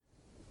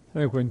I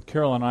think when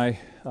Carol and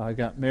I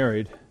got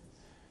married,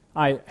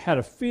 I had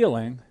a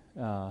feeling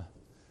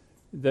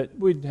that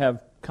we'd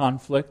have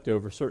conflict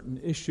over certain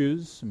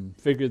issues, and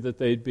figured that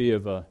they'd be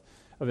of a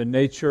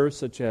nature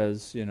such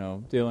as,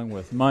 dealing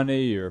with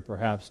money, or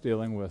perhaps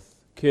dealing with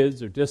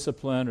kids or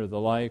discipline or the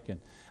like.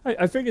 And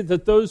I figured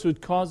that those would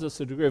cause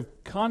us a degree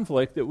of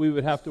conflict that we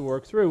would have to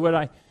work through. What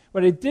I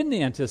didn't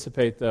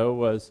anticipate, though,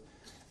 was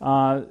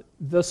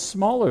the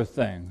smaller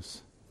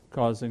things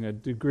causing a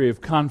degree of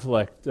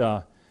conflict.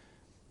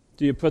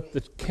 Do you put the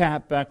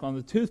cap back on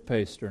the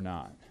toothpaste or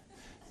not?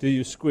 Do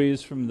you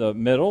squeeze from the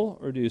middle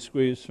or do you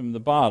squeeze from the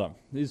bottom?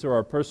 These are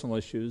our personal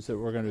issues that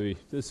we're going to be,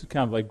 this is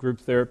kind of like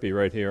group therapy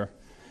right here.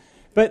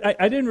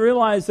 But I didn't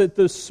realize that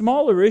the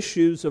smaller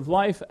issues of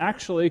life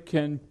actually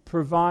can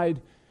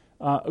provide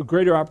a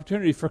greater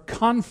opportunity for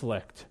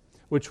conflict,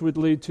 which would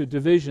lead to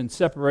division,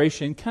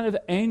 separation, kind of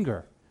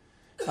anger.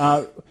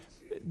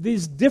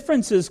 These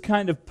differences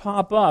kind of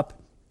pop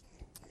up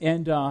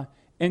and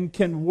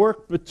can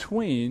work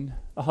between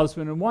a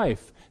husband and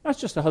wife. Not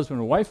just a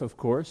husband and wife, of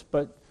course,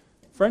 but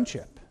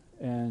friendship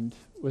and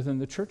within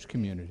the church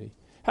community.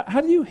 How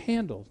do you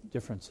handle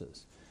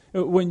differences?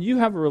 When you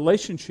have a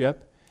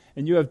relationship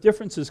and you have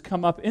differences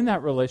come up in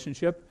that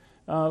relationship,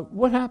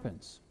 what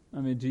happens? I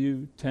mean, do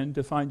you tend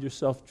to find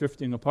yourself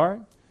drifting apart?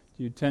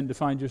 Do you tend to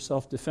find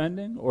yourself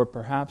defending or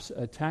perhaps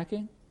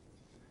attacking?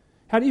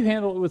 How do you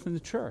handle it within the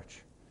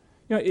church?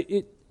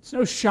 It's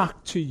no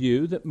shock to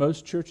you that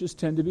most churches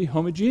tend to be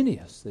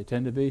homogeneous. They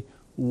tend to be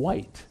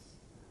white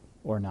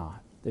or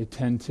not. They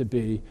tend to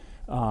be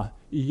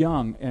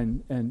young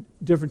and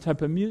different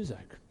type of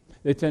music.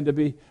 They tend to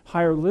be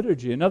higher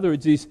liturgy. In other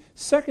words, these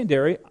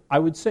secondary, I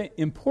would say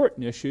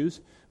important issues,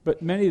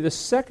 but many of the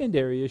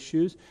secondary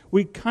issues,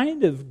 we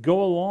kind of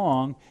go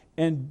along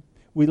and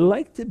we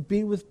like to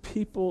be with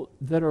people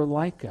that are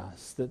like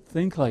us, that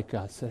think like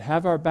us, that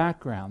have our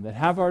background, that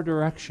have our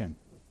direction.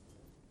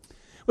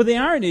 Well, the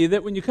irony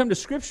that when you come to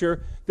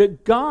Scripture,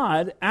 that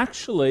God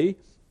actually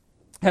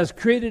has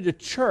created a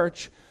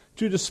church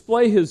to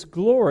display His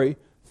glory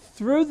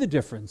through the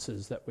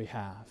differences that we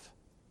have.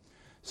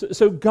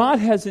 So God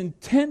has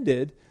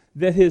intended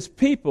that His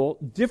people,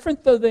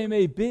 different though they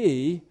may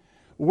be,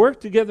 work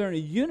together in a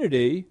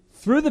unity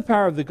through the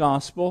power of the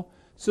gospel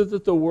so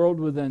that the world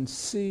would then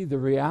see the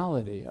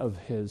reality of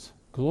His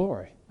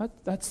glory.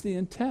 That's the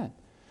intent.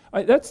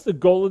 That's the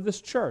goal of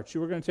this church.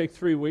 We're going to take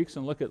 3 weeks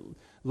and look at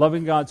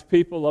loving God's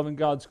people, loving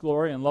God's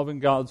glory, and loving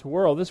God's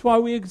world. That's why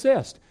we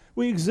exist.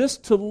 We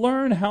exist to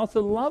learn how to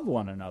love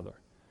one another.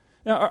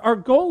 Now, our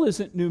goal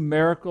isn't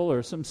numerical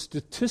or some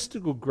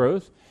statistical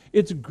growth.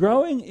 It's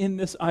growing in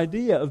this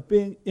idea of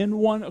being in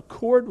one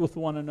accord with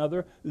one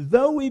another,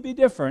 though we be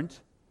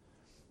different,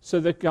 so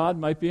that God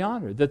might be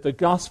honored, that the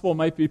gospel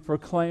might be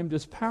proclaimed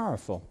as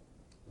powerful.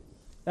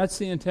 That's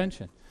the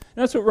intention.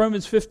 And that's what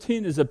Romans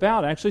 15 is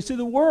about, actually. See,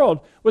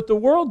 what the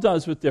world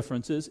does with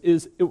differences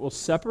is it will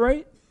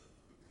separate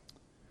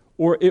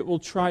or it will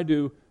try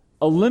to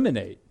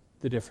eliminate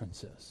the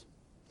differences.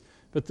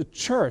 But the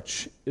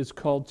church is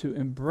called to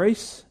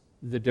embrace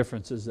the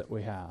differences that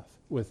we have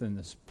within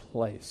this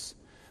place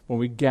when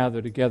we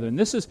gather together. And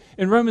this is,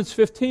 in Romans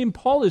 15,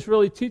 Paul is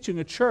really teaching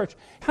a church,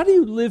 how do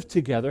you live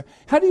together?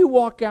 How do you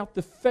walk out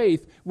the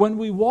faith when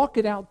we walk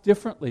it out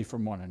differently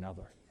from one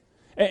another?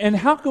 And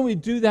how can we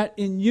do that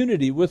in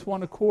unity with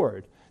one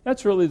accord?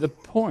 That's really the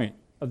point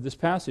of this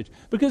passage.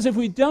 Because if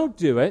we don't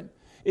do it,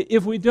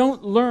 if we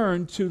don't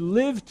learn to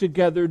live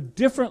together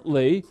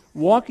differently,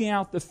 walking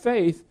out the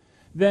faith,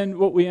 then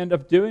what we end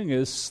up doing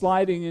is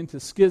sliding into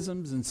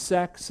schisms and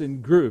sects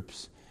and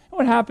groups. And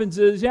what happens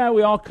is,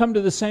 we all come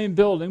to the same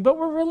building, but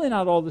we're really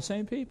not all the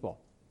same people.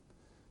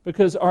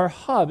 Because our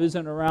hub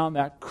isn't around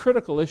that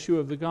critical issue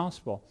of the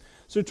gospel.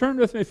 So turn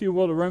with me, if you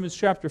will, to Romans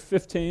chapter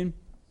 15.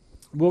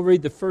 We'll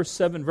read the first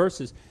 7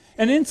 verses.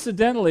 And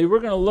incidentally, we're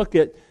going to look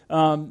at,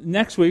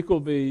 next week will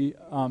be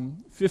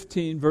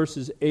 15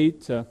 verses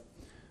 8 to, I'm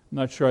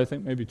not sure, I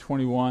think maybe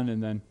 21,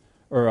 and then,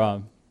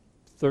 or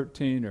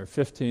 13 or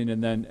 15,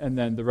 and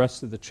then the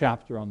rest of the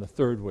chapter on the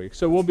third week.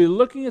 So we'll be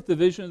looking at the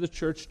vision of the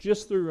church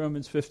just through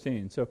Romans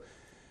 15. So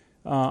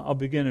I'll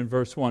begin in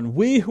verse 1.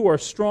 We who are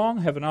strong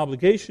have an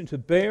obligation to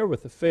bear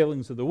with the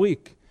failings of the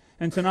weak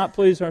and to not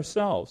please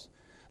ourselves.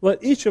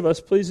 Let each of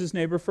us please his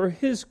neighbor for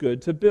his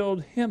good, to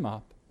build him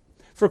up.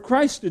 For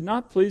Christ did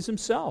not please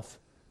himself,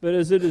 but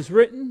as it is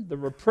written, the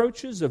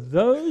reproaches of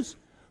those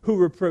who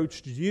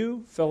reproached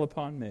you fell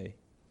upon me.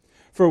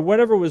 For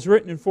whatever was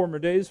written in former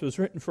days was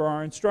written for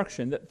our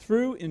instruction, that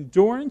through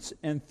endurance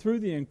and through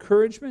the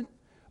encouragement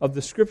of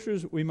the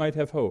Scriptures we might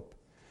have hope.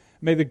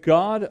 May the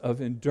God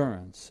of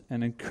endurance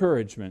and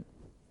encouragement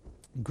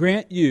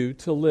grant you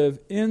to live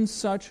in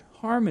such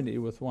harmony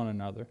with one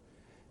another,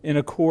 in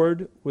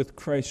accord with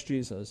Christ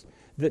Jesus,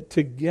 that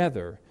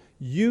together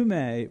you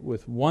may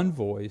with one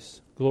voice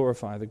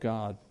glorify the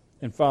God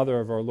and Father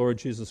of our Lord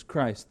Jesus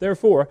Christ.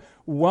 Therefore,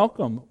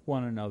 welcome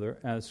one another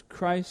as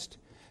Christ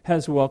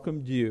has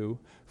welcomed you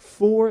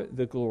for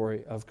the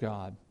glory of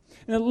God.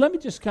 Now, let me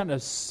just kind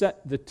of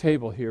set the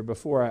table here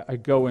before I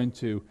go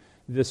into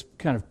this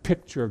kind of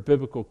picture of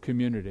biblical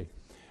community.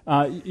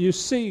 You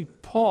see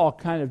Paul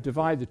kind of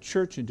divide the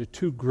church into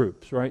two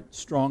groups, right?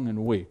 Strong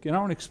and weak. And I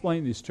want to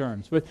explain these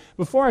terms. But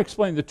before I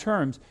explain the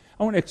terms,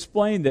 I want to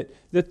explain that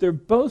they're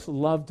both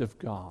loved of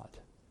God.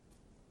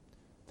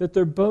 That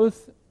they're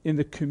both in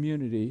the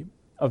community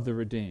of the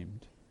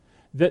redeemed.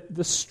 That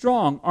the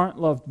strong aren't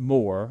loved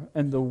more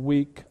and the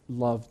weak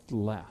loved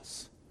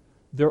less.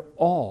 They're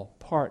all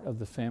part of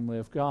the family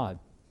of God.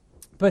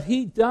 But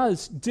he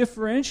does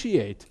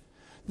differentiate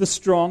the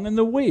strong and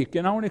the weak.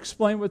 And I want to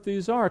explain what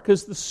these are,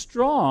 because the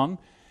strong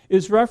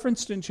is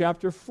referenced in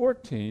chapter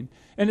 14,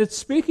 and it's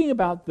speaking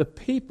about the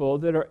people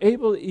that are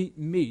able to eat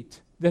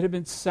meat that have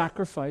been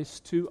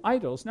sacrificed to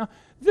idols. Now,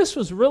 this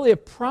was really a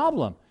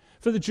problem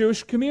for the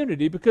Jewish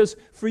community, because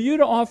for you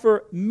to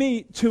offer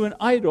meat to an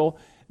idol,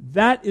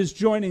 that is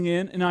joining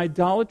in an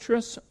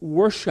idolatrous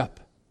worship.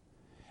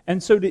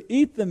 And so to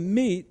eat the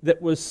meat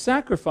that was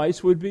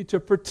sacrificed would be to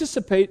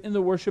participate in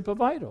the worship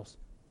of idols.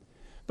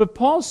 But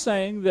Paul's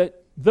saying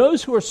that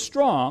those who are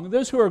strong,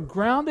 those who are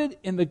grounded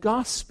in the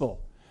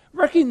gospel,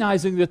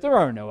 recognizing that there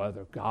are no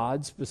other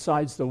gods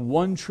besides the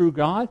one true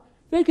God,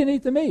 they can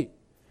eat the meat.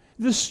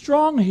 The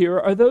strong here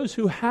are those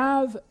who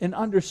have an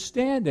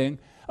understanding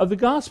of the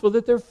gospel,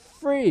 that they're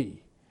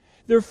free.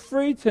 They're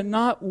free to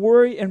not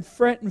worry and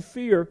fret and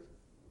fear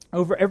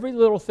over every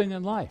little thing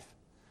in life.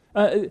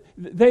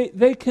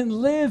 They can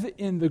live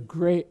in the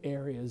gray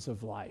areas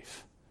of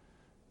life.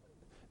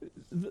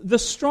 The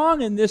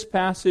strong in this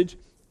passage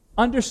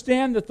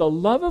understand that the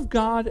love of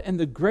God and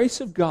the grace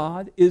of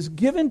God is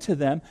given to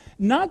them,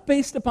 not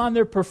based upon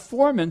their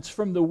performance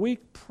from the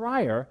week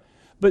prior,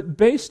 but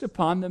based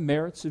upon the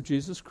merits of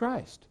Jesus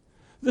Christ.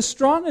 The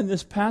strong in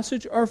this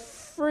passage are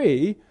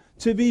free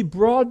to be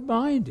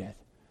broad-minded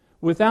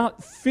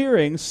without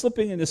fearing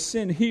slipping into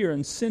sin here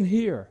and sin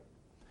here.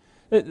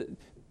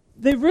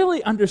 They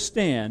really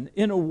understand,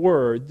 in a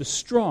word, the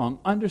strong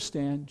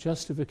understand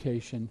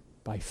justification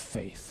by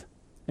faith,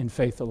 and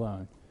faith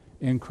alone,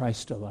 in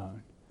Christ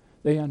alone.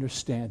 They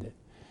understand it.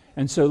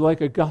 And so,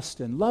 like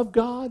Augustine, love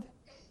God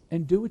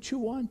and do what you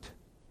want.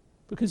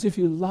 Because if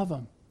you love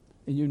Him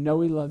and you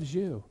know He loves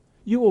you,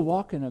 you will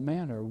walk in a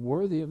manner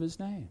worthy of His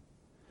name.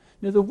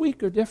 Now, the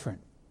weak are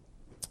different.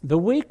 The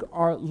weak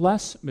are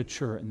less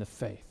mature in the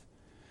faith.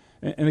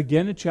 And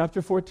again, in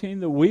chapter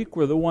 14, the weak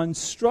were the ones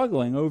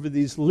struggling over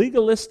these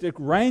legalistic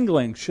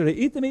wranglings. Should I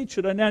eat the meat?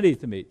 Should I not eat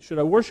the meat? Should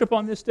I worship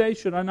on this day?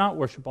 Should I not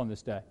worship on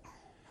this day?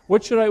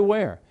 What should I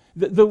wear?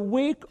 The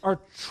weak are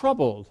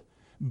troubled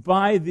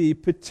by the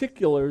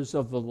particulars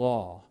of the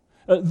law.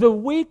 The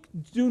weak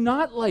do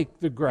not like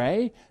the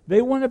gray.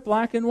 They want it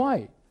black and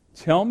white.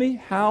 Tell me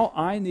how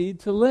I need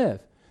to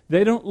live.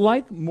 They don't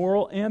like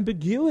moral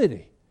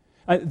ambiguity.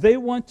 They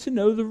want to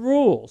know the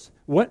rules.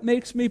 What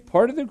makes me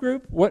part of the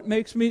group? What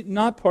makes me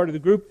not part of the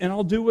group? And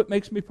I'll do what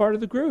makes me part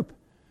of the group.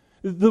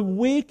 The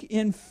weak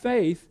in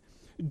faith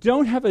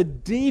don't have a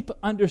deep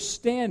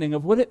understanding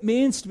of what it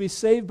means to be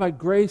saved by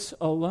grace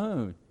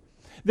alone.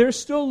 They're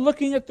still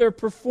looking at their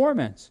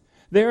performance.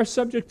 They are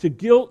subject to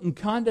guilt and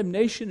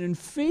condemnation and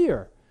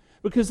fear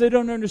because they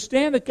don't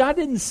understand that God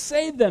didn't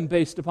save them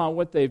based upon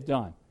what they've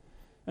done.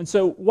 And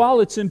so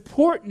while it's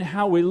important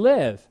how we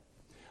live,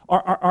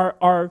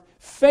 our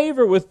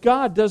favor with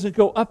God doesn't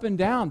go up and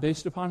down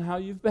based upon how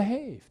you've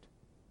behaved.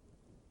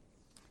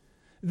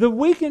 The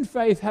weak in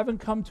faith haven't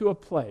come to a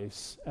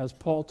place, as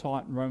Paul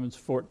taught in Romans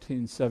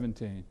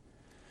 14:17,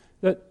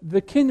 that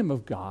the kingdom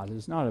of God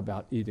is not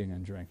about eating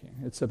and drinking.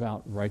 It's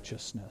about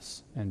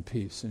righteousness and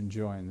peace and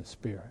joy in the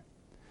Spirit.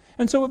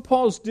 And so what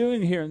Paul's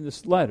doing here in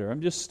this letter,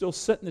 I'm just still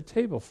setting the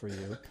table for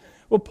you.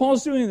 What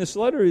Paul's doing in this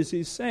letter is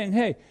he's saying,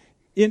 hey,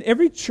 in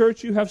every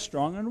church you have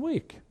strong and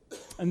weak.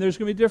 And there's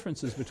going to be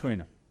differences between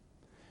them.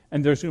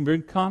 And there's going to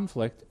be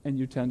conflict, and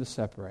you tend to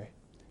separate.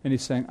 And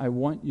he's saying, I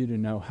want you to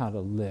know how to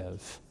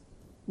live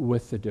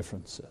with the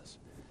differences.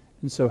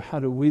 And so how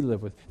do we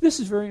live with? This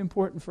is very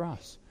important for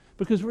us,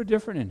 because we're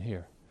different in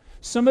here.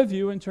 Some of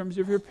you, in terms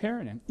of your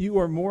parenting, you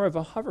are more of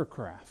a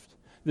hovercraft.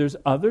 There's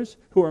others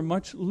who are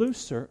much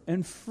looser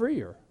and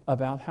freer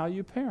about how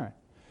you parent.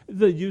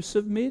 The use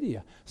of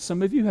media.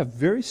 Some of you have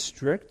very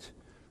strict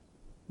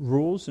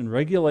rules and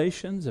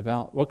regulations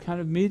about what kind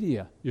of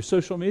media, your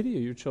social media,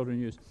 your children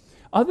use.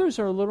 Others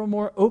are a little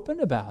more open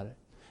about it,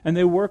 and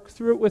they work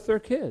through it with their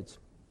kids.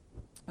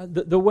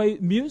 The way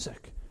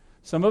music.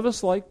 Some of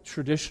us like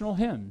traditional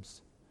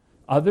hymns.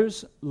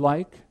 Others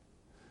like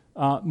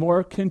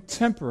more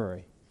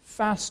contemporary,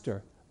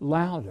 faster,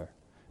 louder.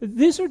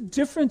 These are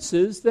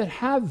differences that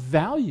have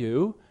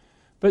value,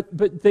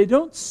 but they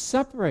don't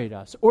separate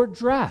us. Or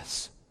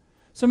dress.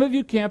 Some of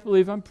you can't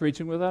believe I'm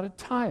preaching without a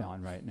tie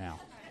on right now.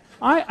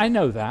 I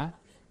know that.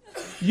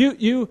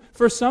 You,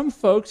 for some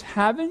folks,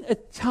 having a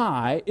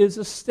tie is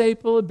a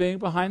staple of being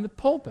behind the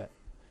pulpit.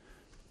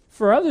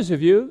 For others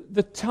of you,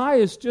 the tie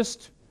is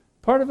just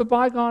part of a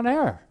bygone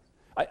era.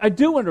 I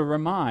do want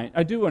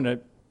to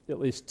at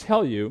least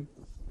tell you,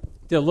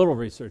 did a little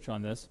research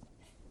on this.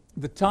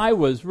 The tie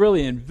was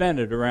really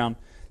invented around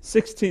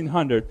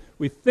 1600.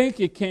 We think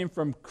it came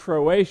from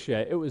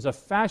Croatia. It was a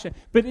fashion,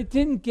 but it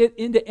didn't get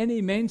into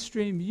any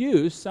mainstream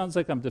use. Sounds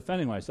like I'm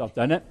defending myself,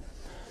 doesn't it?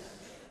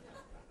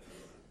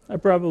 I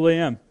probably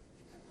am.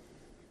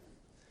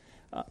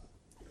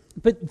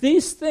 But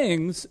these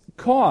things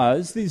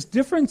these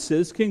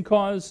differences can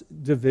cause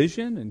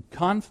division and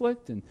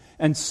conflict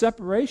and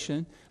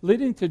separation,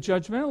 leading to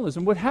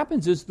judgmentalism. What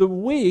happens is the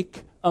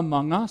weak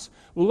among us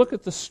will look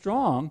at the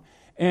strong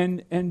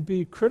and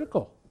be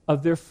critical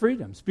of their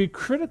freedoms, be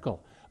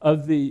critical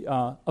of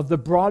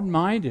the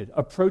broad-minded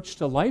approach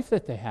to life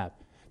that they have.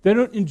 They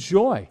don't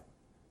enjoy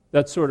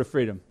that sort of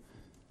freedom.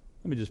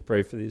 Let me just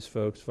pray for these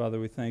folks.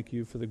 Father, we thank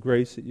you for the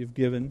grace that you've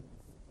given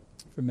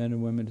for men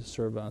and women to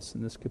serve us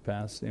in this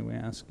capacity. We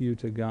ask you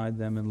to guide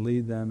them and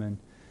lead them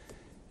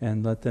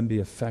and let them be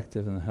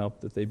effective in the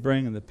help that they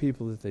bring and the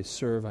people that they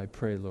serve. I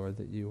pray, Lord,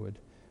 that you would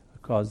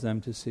cause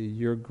them to see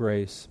your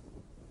grace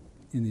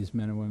in these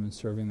men and women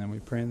serving them. We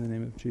pray in the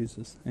name of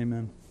Jesus.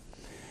 Amen.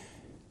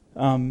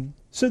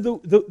 So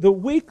the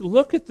weak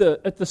look at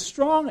the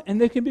strong and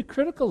they can be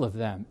critical of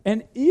them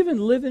and even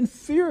live in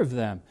fear of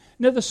them.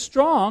 Now the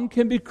strong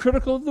can be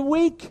critical of the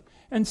weak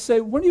and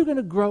say, when are you going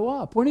to grow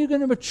up? When are you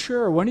going to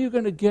mature? When are you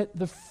going to get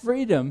the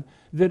freedom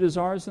that is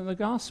ours in the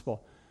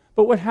gospel?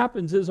 But what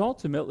happens is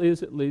ultimately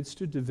it leads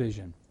to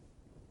division.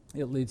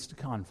 It leads to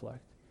conflict.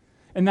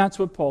 And that's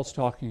what Paul's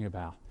talking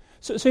about.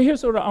 So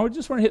here's what I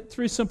just want to hit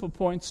 3 simple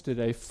points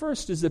today.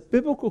 First is that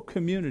biblical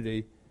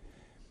community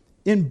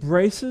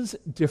embraces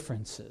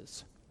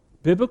differences.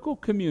 Biblical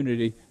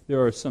community,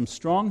 there are some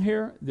strong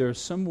here, there are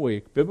some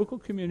weak. Biblical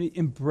community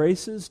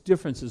embraces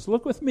differences.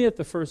 Look with me at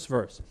the first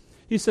verse.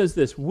 He says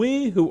this,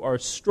 we who are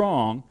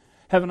strong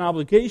have an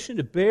obligation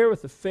to bear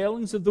with the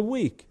failings of the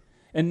weak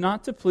and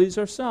not to please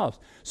ourselves.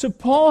 So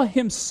Paul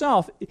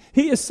himself,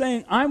 he is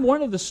saying, I'm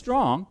one of the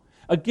strong.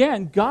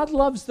 Again, God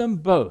loves them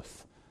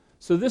both.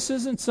 So this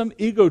isn't some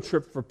ego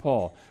trip for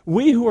Paul.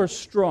 We who are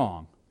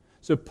strong.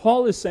 So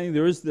Paul is saying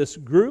there is this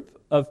group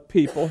of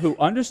people who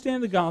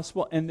understand the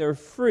gospel and they're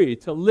free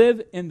to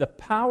live in the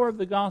power of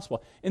the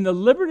gospel, in the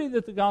liberty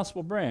that the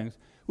gospel brings.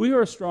 We who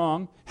are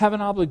strong have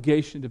an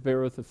obligation to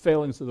bear with the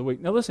failings of the weak.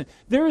 Now listen,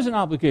 there is an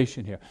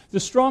obligation here. The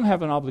strong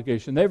have an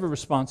obligation. They have a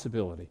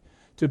responsibility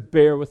to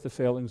bear with the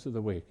failings of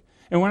the weak.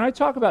 And when I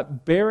talk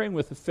about bearing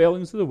with the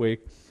failings of the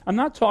weak, I'm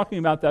not talking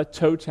about that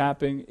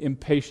toe-tapping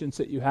impatience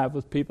that you have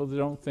with people that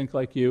don't think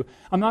like you.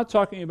 I'm not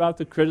talking about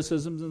the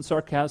criticisms and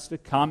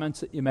sarcastic comments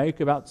that you make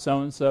about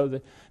so-and-so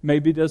that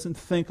maybe doesn't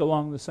think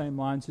along the same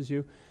lines as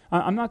you.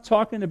 I'm not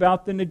talking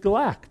about the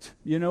neglect.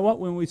 You know what?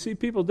 When we see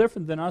people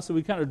different than us,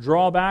 we kind of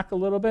draw back a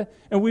little bit,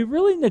 and we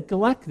really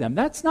neglect them.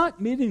 That's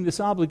not meeting this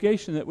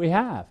obligation that we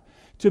have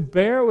to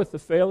bear with the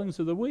failings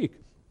of the weak.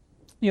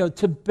 You know,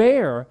 to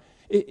bear,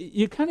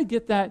 you kind of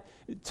get that.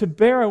 To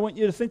bear, I want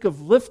you to think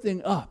of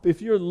lifting up.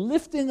 If you're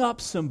lifting up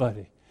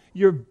somebody,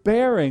 you're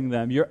bearing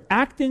them. You're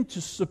acting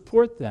to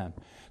support them.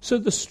 So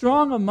the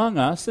strong among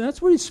us, and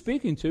that's what he's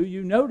speaking to.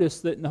 You notice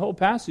that in the whole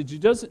passage, he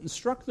doesn't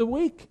instruct the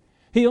weak.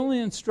 He only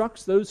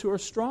instructs those who are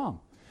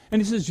strong.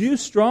 And he says, you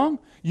strong,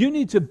 you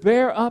need to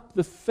bear up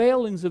the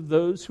failings of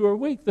those who are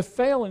weak. The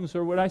failings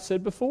are what I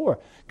said before,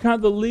 kind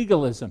of the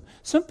legalism.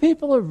 Some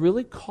people are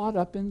really caught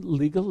up in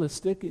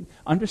legalistic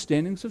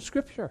understandings of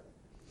Scripture.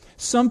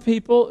 Some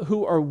people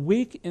who are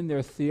weak in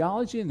their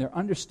theology and their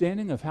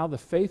understanding of how the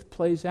faith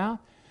plays out,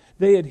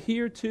 they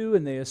adhere to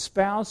and they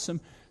espouse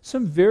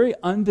some very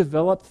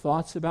undeveloped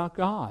thoughts about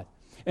God.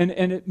 And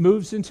it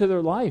moves into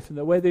their life and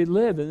the way they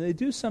live. And they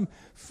do some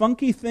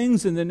funky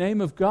things in the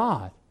name of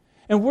God.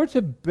 And we're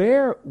to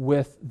bear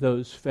with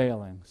those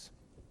failings.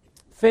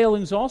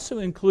 Failings also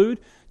include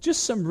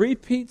just some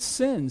repeat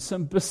sins,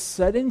 some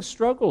besetting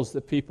struggles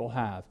that people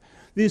have.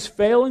 These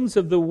failings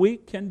of the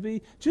weak can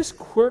be just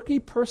quirky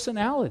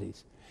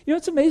personalities. You know,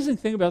 it's an amazing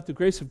thing about the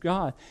grace of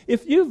God.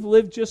 If you've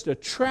lived just a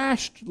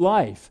trashed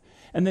life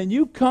and then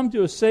you come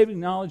to a saving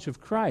knowledge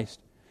of Christ,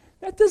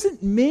 that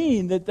doesn't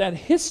mean that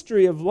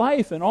history of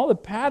life and all the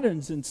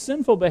patterns and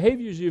sinful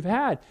behaviors you've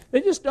had,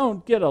 they just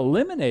don't get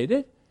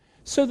eliminated.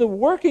 So the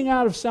working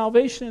out of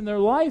salvation in their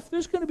life,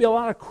 there's going to be a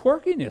lot of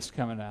quirkiness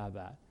coming out of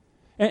that.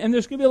 And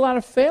there's going to be a lot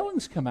of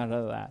failings come out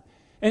of that.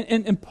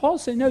 And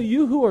Paul's saying, no,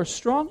 you who are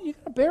strong, you've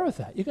got to bear with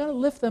that. You've got to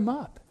lift them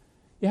up.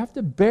 You have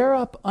to bear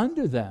up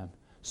under them,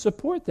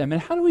 support them.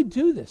 And how do we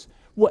do this?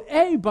 Well,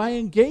 A, by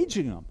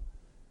engaging them,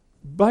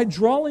 by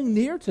drawing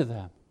near to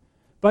them,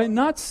 by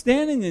not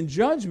standing in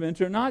judgment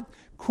or not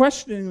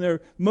questioning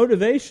their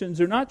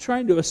motivations or not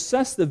trying to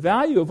assess the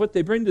value of what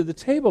they bring to the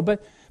table,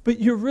 but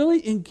you're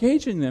really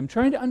engaging them,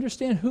 trying to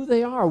understand who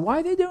they are. Why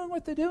are they doing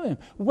what they're doing?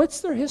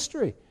 What's their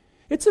history?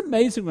 It's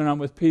amazing when I'm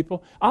with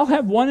people. I'll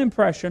have one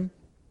impression,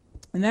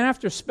 and then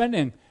after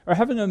spending or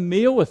having a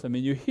meal with them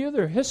and you hear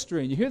their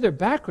history and you hear their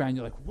background,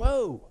 you're like,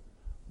 whoa,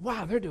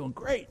 wow, they're doing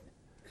great.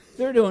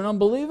 They're doing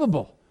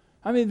unbelievable.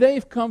 I mean,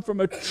 they've come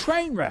from a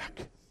train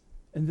wreck.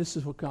 And this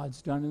is what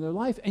God's done in their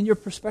life. And your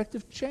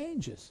perspective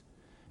changes.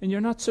 And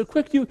you're not so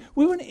quick.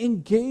 We want to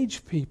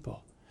engage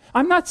people.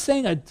 I'm not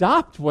saying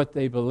adopt what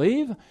they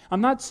believe.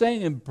 I'm not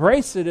saying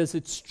embrace it as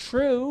it's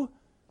true.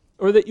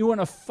 or that you want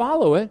to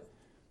follow it,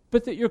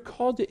 but that you're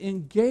called to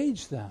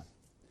engage them,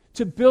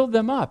 to build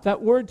them up.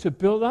 That word to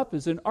build up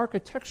is an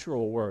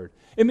architectural word.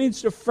 It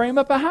means to frame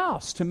up a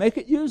house, to make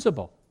it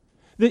usable.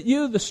 That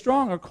you, the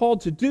strong, are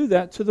called to do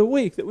that to the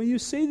weak. That when you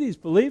see these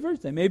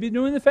believers, they may be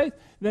new in the faith,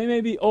 they may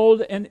be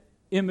old and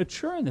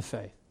immature in the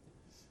faith.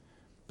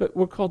 But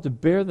we're called to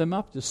bear them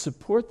up, to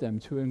support them,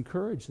 to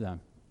encourage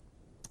them.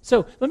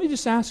 So let me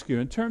just ask you,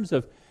 in terms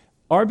of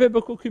our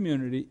biblical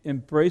community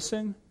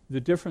embracing the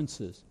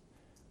differences,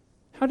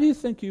 how do you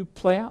think you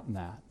play out in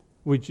that?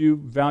 Would you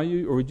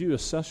value or would you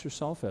assess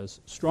yourself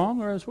as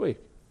strong or as weak?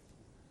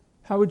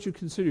 How would you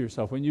consider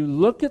yourself? When you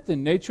look at the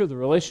nature of the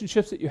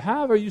relationships that you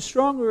have, are you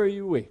strong or are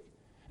you weak?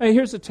 Hey,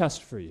 here's a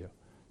test for you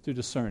to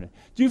discern it.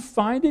 Do you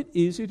find it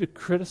easy to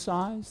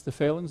criticize the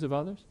failings of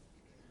others?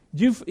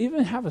 Do you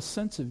even have a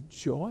sense of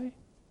joy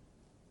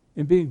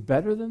in being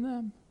better than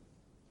them?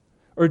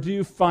 Or do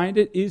you find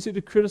it easy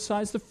to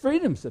criticize the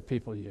freedoms that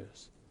people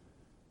use?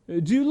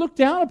 Do you look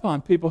down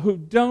upon people who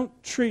don't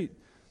treat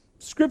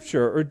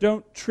Scripture or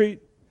don't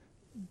treat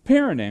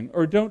parenting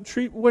or don't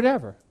treat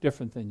whatever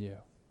different than you?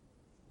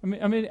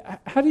 I mean,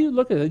 how do you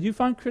look at it? Do you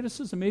find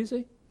criticism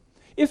easy?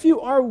 If you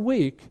are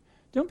weak,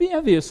 don't be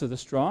envious of the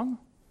strong,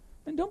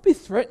 and don't be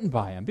threatened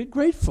by them. Be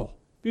grateful.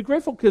 Be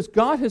grateful because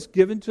God has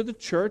given to the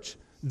church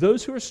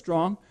those who are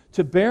strong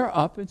to bear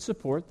up and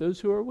support those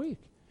who are weak.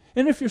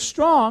 And if you're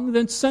strong,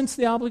 then sense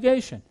the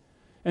obligation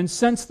and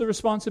sense the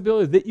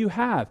responsibility that you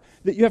have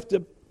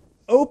to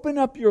open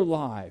up your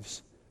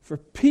lives for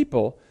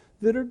people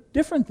that are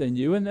different than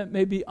you and that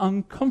may be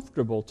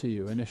uncomfortable to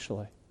you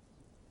initially.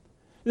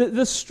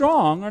 The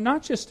strong are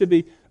not just to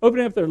be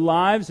opening up their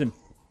lives and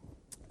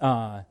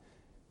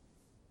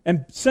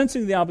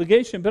sensing the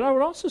obligation, but I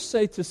would also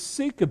say to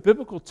seek a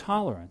biblical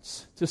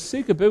tolerance.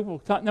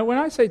 Now, when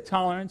I say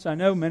tolerance, I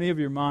know many of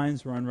your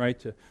minds run right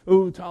to,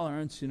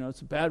 tolerance,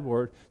 it's a bad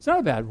word. It's not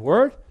a bad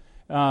word.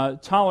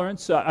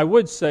 Tolerance, I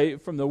would say,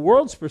 from the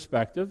world's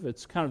perspective,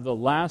 it's kind of the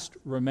last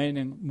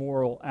remaining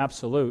moral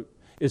absolute,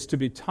 is to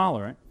be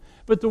tolerant.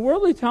 But the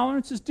worldly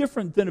tolerance is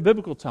different than a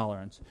biblical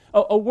tolerance.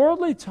 A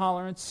worldly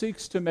tolerance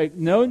seeks to make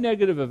no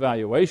negative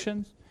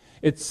evaluations.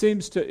 It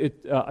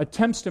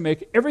attempts to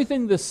make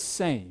everything the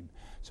same.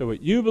 So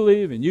what you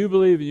believe and you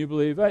believe and you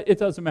believe, it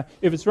doesn't matter.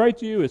 If it's right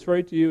to you, it's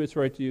right to you, it's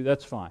right to you,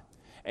 that's fine.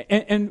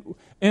 And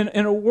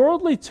a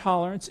worldly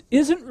tolerance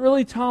isn't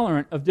really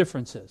tolerant of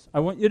differences. I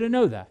want you to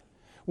know that.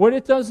 What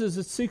it does is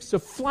it seeks to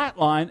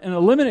flatline and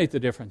eliminate the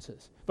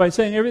differences by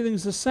saying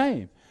everything's the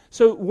same.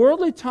 So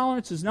worldly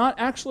tolerance is not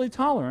actually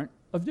tolerant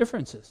of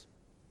differences.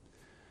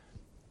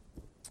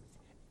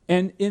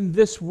 And in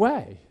this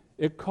way,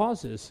 it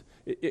causes...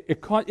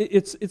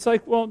 It's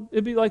like,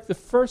 it'd be like the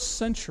first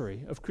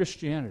century of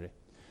Christianity.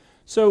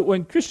 So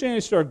when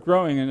Christianity started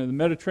growing in the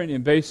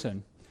Mediterranean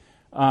basin,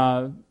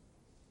 in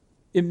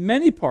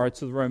many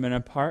parts of the Roman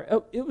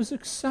Empire, it was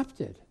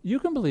accepted. You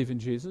can believe in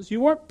Jesus.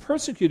 You weren't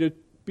persecuted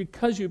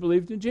because you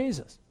believed in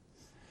Jesus.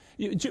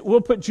 We'll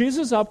put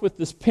Jesus up with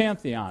this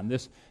pantheon,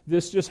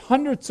 this just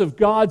hundreds of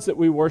gods that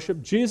we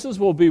worship. Jesus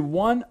will be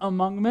one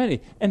among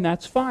many, and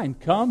that's fine.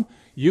 Come,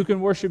 you can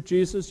worship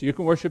Jesus, you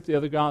can worship the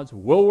other gods,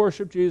 we'll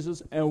worship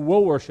Jesus, and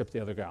we'll worship the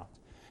other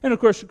gods. And of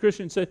course the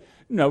Christians say,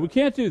 no, we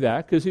can't do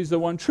that because he's the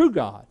one true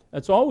God.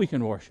 That's all we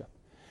can worship.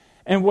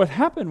 And what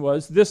happened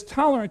was this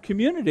tolerant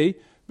community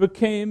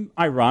became,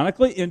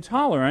 ironically,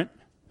 intolerant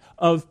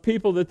of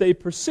people that they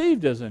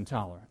perceived as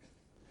intolerant.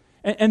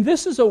 And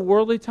this is a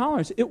worldly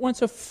tolerance. It wants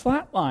to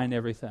flatline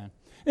everything.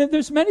 And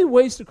there's many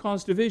ways to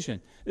cause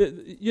division.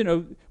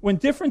 When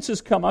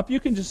differences come up, you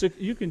can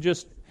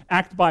just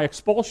act by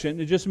expulsion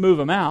and just move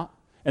them out.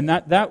 And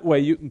that way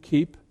you can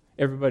keep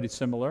everybody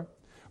similar.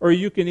 Or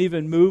you can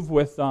even move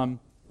with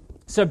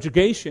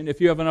subjugation.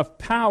 If you have enough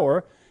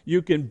power,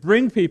 you can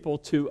bring people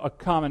to a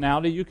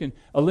commonality. You can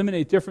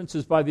eliminate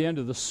differences by the end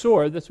of the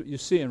sword. That's what you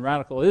see in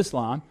radical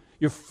Islam.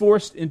 You're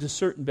forced into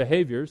certain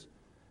behaviors.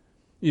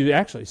 You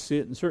actually see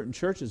it in certain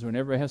churches when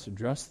everybody has to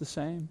dress the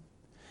same,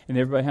 and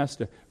everybody has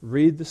to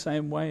read the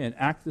same way and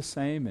act the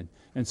same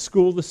and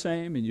school the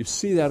same, and you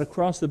see that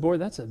across the board.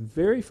 That's a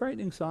very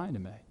frightening sign to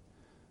me,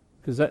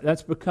 because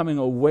that's becoming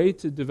a way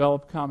to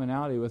develop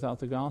commonality without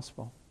the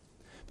gospel.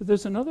 But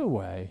there's another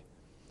way.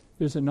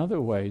 There's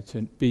another way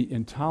to be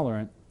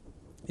intolerant,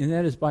 and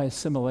that is by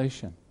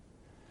assimilation.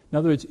 In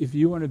other words, if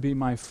you want to be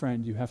my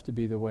friend, you have to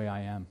be the way I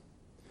am.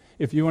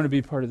 If you want to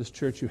be part of this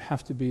church, you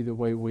have to be the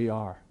way we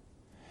are.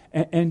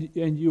 And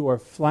you are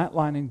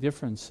flatlining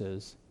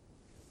differences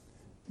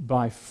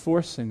by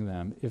forcing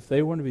them, if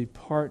they want to be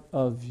part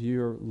of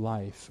your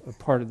life, or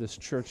part of this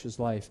church's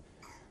life,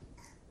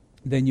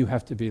 then you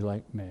have to be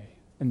like me.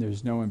 And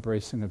there's no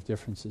embracing of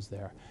differences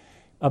there.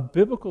 A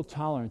biblical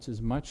tolerance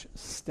is much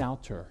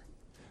stouter,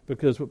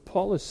 because what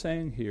Paul is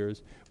saying here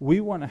is we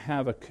want to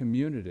have a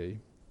community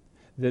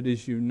that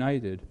is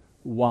united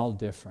while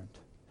different.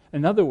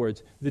 In other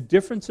words, the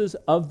differences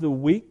of the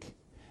weak,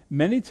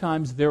 many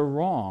times they're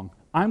wrong.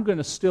 I'm going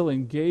to still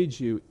engage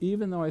you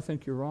even though I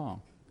think you're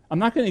wrong. I'm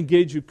not going to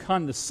engage you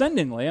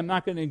condescendingly. I'm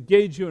not going to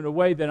engage you in a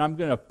way that I'm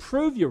going to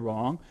prove you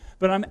wrong,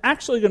 but I'm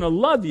actually going to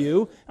love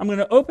you. I'm going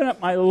to open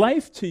up my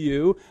life to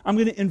you. I'm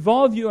going to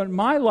involve you in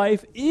my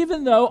life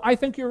even though I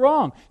think you're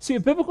wrong. See, a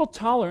biblical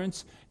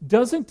tolerance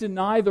doesn't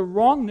deny the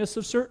wrongness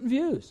of certain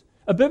views.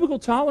 A biblical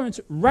tolerance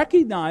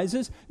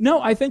recognizes,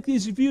 no, I think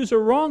these views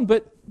are wrong,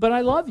 but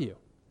I love you.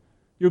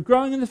 You're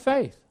growing in the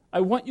faith.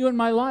 I want you in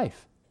my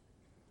life.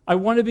 I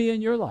want to be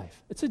in your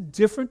life. It's a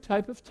different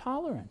type of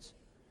tolerance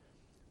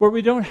where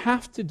we don't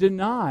have to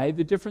deny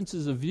the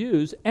differences of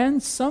views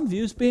and some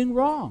views being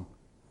wrong.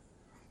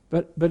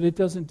 But it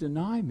doesn't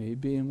deny me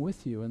being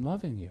with you and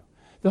loving you.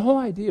 The whole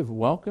idea of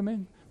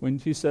welcoming, when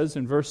he says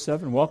in verse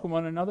 7, welcome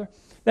one another,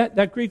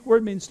 that Greek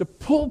word means to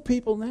pull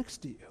people next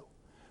to you.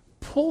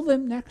 Pull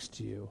them next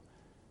to you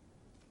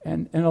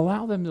and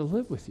allow them to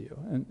live with you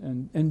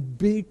and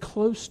be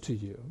close to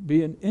you,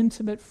 be an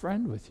intimate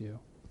friend with you.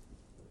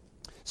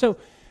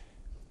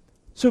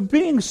 So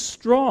being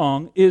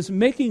strong is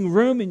making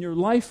room in your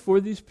life for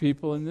these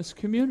people in this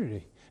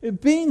community.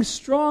 Being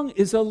strong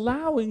is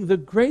allowing the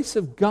grace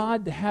of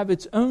God to have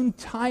its own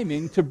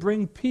timing to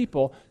bring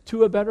people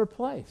to a better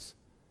place.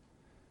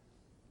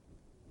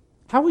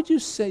 How would you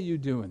say you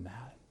do in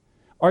that?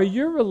 Are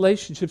your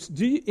relationships,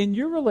 in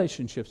your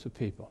relationships with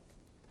people,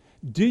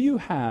 do you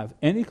have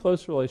any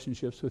close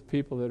relationships with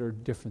people that are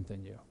different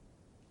than you?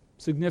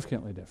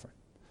 Significantly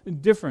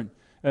different.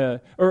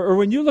 Or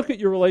when you look at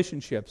your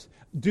relationships,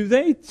 do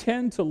they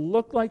tend to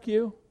look like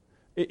you?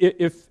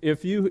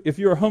 If you're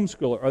a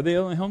homeschooler, are they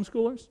only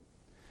homeschoolers?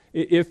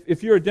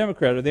 If you're a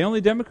Democrat, are they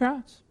only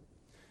Democrats?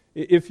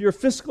 If you're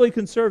fiscally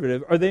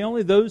conservative, are they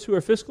only those who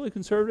are fiscally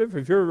conservative?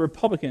 If you're a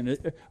Republican,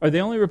 are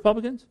they only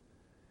Republicans?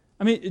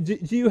 I mean,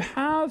 do you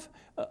have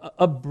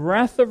a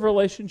breadth of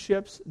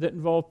relationships that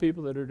involve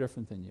people that are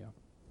different than you?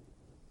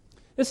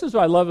 This is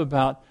what I love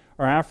about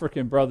our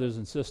African brothers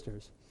and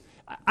sisters.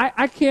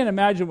 I can't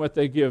imagine what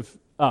they give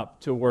up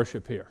to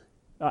worship here.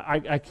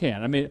 I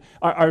can't. I mean,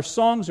 our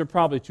songs are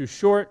probably too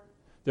short.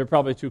 They're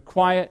probably too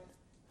quiet.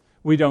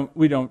 We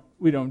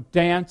don't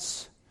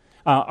dance.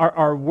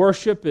 Our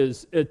worship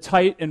is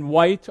tight and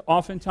white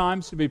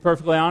oftentimes, to be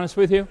perfectly honest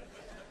with you.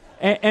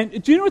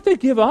 And do you know what they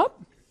give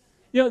up?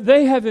 You know,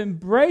 they have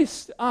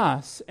embraced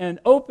us and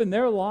opened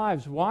their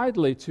lives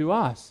widely to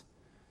us.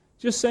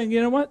 Just saying,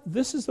 you know what?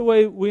 This is the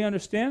way we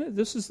understand it.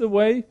 This is the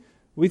way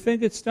we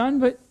think it's done,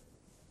 but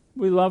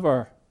we love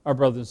our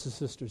brothers and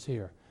sisters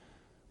here.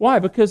 Why?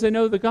 Because they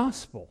know the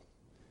gospel.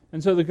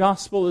 And so the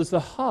gospel is the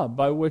hub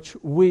by which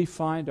we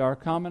find our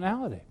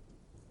commonality.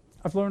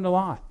 I've learned a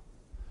lot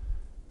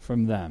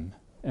from them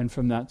and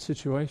from that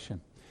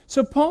situation.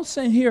 So Paul's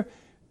saying here,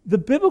 the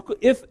biblical,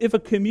 if a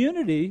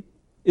community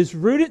is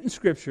rooted in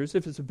scriptures,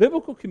 if it's a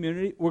biblical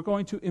community, we're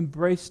going to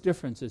embrace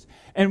differences.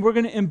 And we're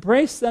going to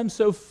embrace them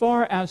so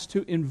far as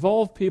to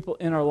involve people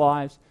in our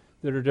lives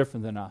that are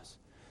different than us.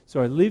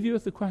 So I leave you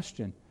with the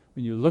question,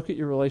 when you look at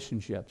your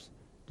relationships,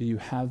 do you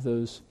have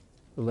those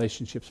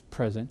relationships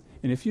present?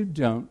 And if you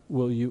don't,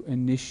 will you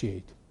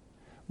initiate?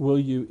 Will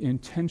you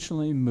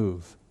intentionally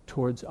move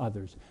towards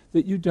others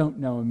that you don't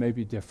know and may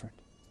be different?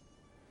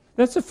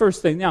 That's the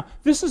first thing. Now,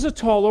 this is a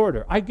tall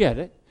order. I get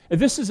it.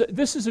 This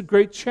is a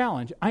great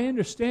challenge. I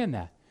understand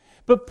that.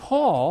 But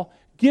Paul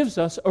gives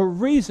us a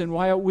reason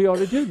why we ought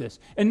to do this.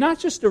 And not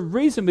just a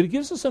reason, but he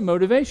gives us a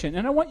motivation.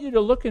 And I want you to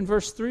look in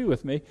verse 3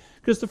 with me,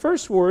 because the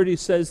first word he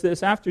says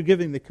this, after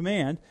giving the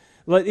command,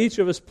 let each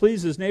of us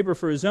please his neighbor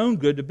for his own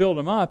good to build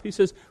him up. He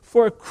says,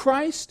 for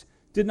Christ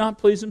did not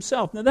please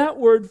himself. Now that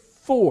word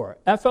for,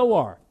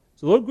 F-O-R,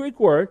 it's a little Greek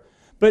word,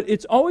 but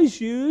it's always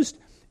used,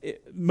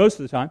 most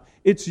of the time,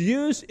 it's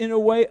used in a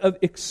way of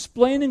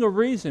explaining a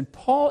reason.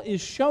 Paul is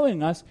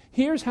showing us,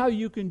 here's how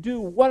you can do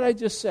what I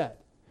just said.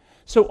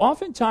 So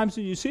oftentimes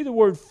when you see the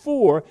word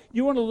for,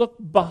 you want to look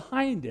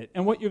behind it.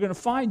 And what you're going to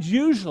find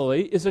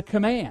usually is a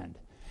command.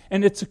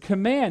 And it's a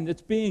command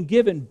that's being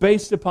given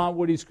based upon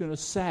what he's going to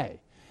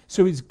say.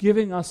 So he's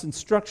giving us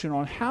instruction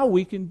on how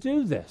we can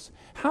do this,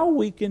 how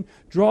we can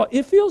draw.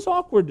 It feels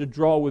awkward to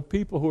draw with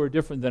people who are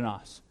different than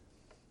us.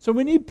 So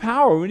we need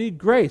power, we need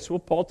grace. Well,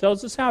 Paul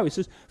tells us how. He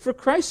says, for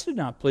Christ did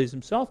not please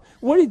himself.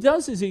 What he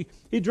does is he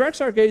directs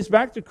our gaze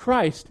back to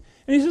Christ,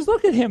 and he says,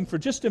 look at him for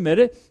just a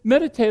minute.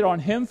 Meditate on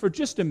him for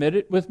just a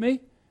minute with me,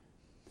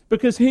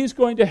 because he's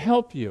going to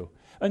help you.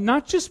 And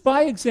not just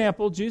by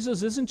example.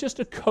 Jesus isn't just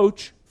a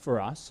coach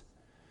for us,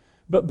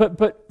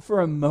 but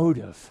for a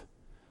motive.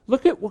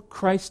 Look at what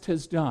Christ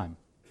has done.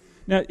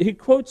 Now, he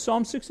quotes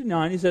Psalm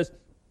 69. He says,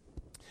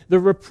 the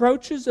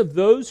reproaches of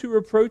those who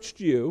reproached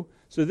you,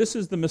 so this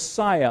is the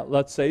Messiah,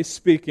 let's say,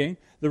 speaking,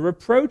 the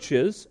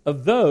reproaches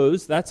of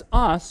those, that's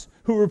us,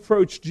 who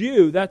reproached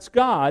you, that's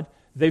God,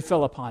 they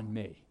fell upon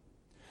me.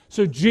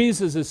 So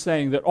Jesus is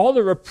saying that all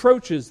the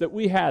reproaches that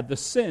we had, the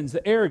sins,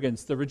 the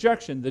arrogance, the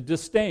rejection, the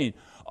disdain,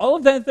 all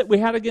of that we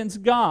had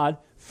against God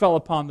fell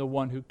upon the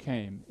one who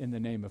came in the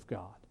name of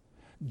God.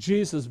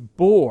 Jesus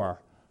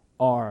bore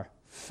our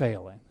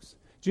failings.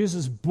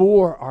 Jesus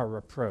bore our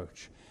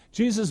reproach.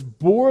 Jesus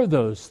bore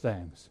those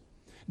things.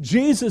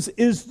 Jesus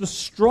is the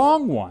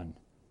strong one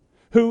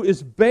who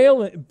is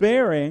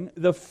bearing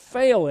the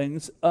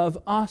failings of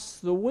us,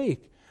 the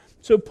weak.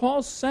 So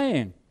Paul's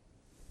saying,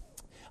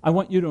 I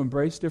want you to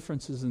embrace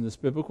differences in this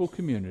biblical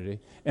community,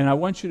 and I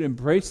want you to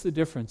embrace the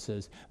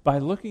differences by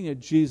looking at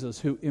Jesus,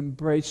 who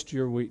embraced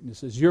your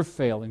weaknesses, your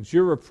failings,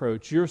 your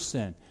reproach, your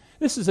sin.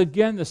 This is,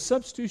 again, the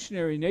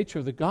substitutionary nature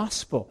of the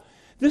gospel.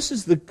 This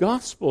is the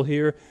gospel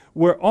here,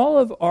 where all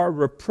of our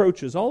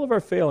reproaches, all of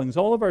our failings,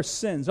 all of our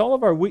sins, all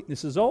of our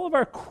weaknesses, all of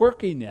our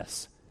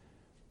quirkiness,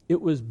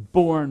 it was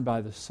borne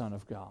by the Son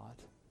of God.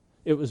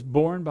 It was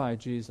borne by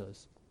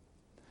Jesus.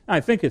 Now,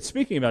 I think it's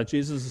speaking about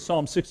Jesus in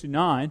Psalm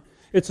 69.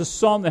 It's a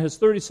psalm that has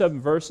 37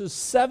 verses.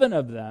 7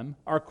 of them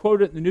are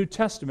quoted in the New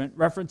Testament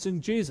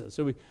referencing Jesus.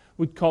 So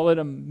we'd call it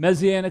a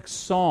messianic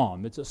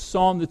psalm. It's a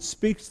psalm that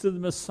speaks to the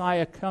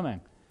Messiah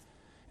coming.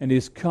 And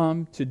he's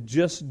come to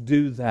just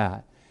do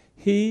that.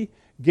 He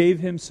gave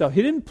himself.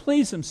 He didn't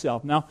please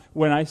himself. Now,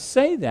 when I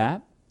say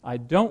that, I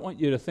don't want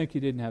you to think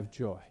he didn't have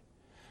joy.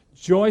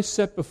 Joy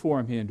set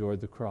before him, he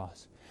endured the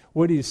cross.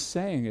 What he's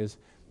saying is,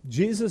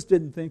 Jesus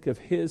didn't think of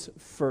his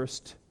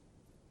first,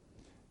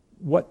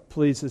 what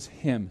pleases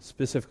him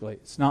specifically.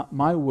 It's not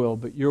my will,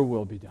 but your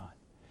will be done.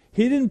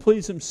 He didn't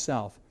please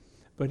himself,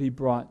 but he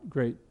brought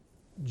great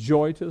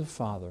joy to the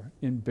Father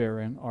in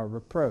bearing our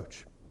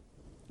reproach.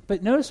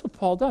 But notice what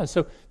Paul does.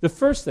 So the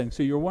first thing,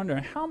 so you're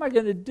wondering, how am I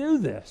going to do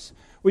this?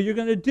 Well, you're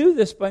going to do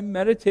this by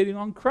meditating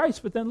on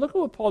Christ. But then look at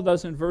what Paul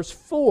does in verse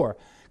 4.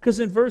 Because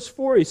in verse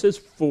 4 he says,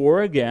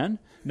 for again,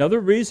 another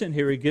reason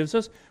here he gives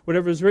us,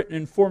 whatever was written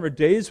in former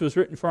days was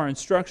written for our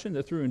instruction,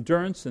 that through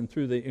endurance and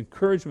through the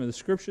encouragement of the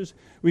Scriptures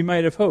we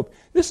might have hope.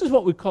 This is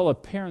what we call a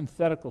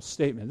parenthetical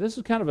statement. This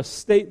is kind of a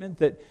statement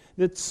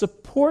that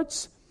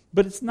supports,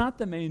 but it's not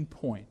the main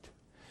point.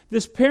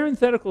 This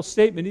parenthetical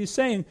statement, he's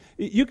saying,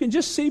 you can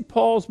just see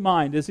Paul's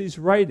mind as he's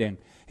writing.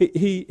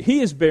 He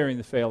is bearing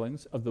the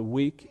failings of the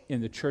weak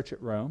in the church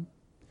at Rome.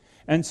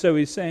 And so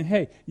he's saying,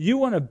 hey, you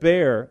want to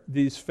bear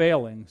these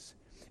failings.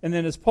 And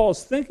then as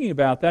Paul's thinking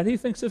about that, he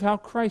thinks of how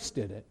Christ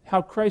did it,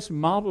 how Christ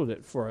modeled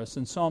it for us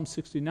in Psalm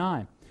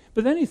 69.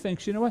 But then he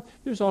thinks, you know what,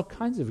 there's all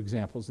kinds of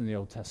examples in the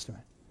Old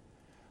Testament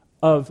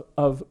of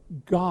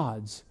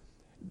God's,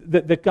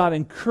 that God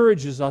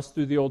encourages us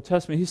through the Old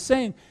Testament. He's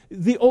saying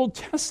the Old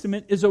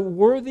Testament is a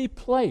worthy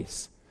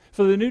place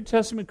for the New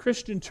Testament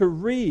Christian to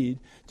read,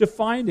 to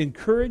find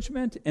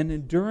encouragement and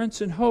endurance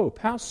and hope.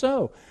 How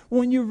so?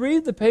 When you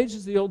read the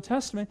pages of the Old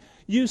Testament,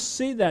 you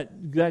see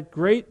that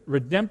great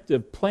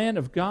redemptive plan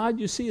of God.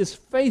 You see his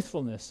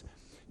faithfulness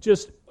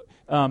just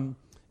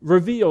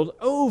revealed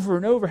over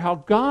and over, how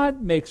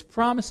God makes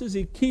promises,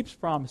 he keeps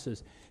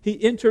promises. He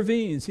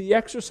intervenes, he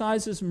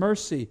exercises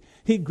mercy,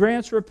 he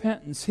grants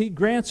repentance, he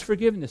grants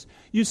forgiveness.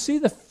 You see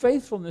the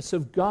faithfulness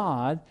of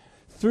God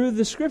through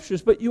the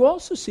Scriptures, but you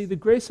also see the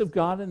grace of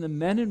God in the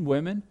men and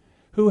women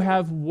who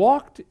have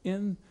walked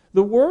in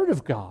the Word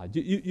of God.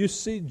 You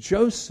see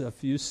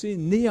Joseph, you see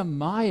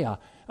Nehemiah,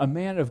 a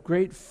man of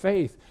great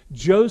faith,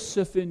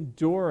 Joseph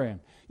enduring.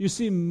 You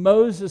see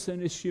Moses in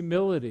his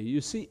humility.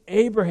 You see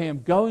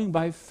Abraham going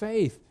by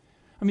faith.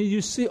 I mean,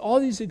 you see all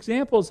these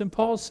examples, and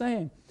Paul's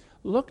saying,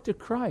 look to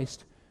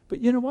Christ, but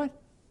you know what?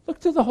 Look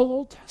to the whole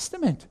Old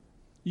Testament.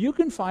 You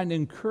can find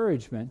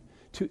encouragement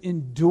to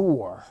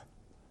endure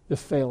the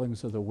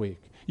failings of the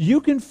weak.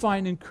 You can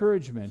find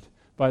encouragement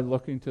by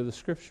looking to the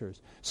Scriptures.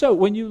 So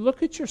when you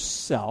look at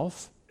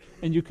yourself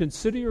and you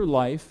consider your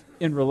life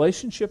in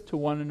relationship to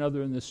one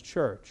another in this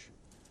church,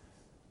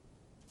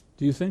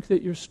 do you think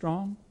that you're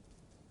strong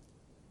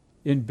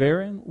in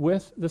bearing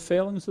with the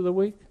failings of the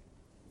weak?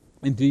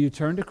 And do you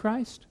turn to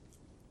Christ?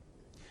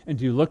 And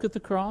do you look at the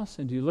cross?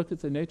 And do you look at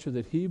the nature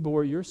that he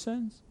bore your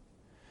sins?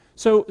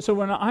 So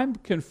when I'm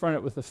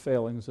confronted with the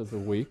failings of the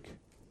weak,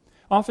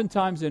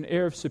 oftentimes an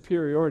air of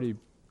superiority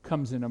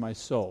comes into my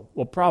soul.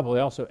 Well, probably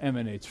also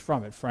emanates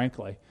from it,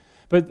 frankly.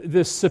 But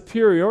this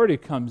superiority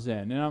comes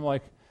in, and I'm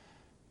like,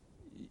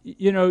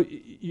 you know,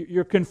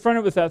 you're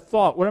confronted with that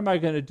thought. What am I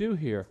going to do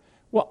here?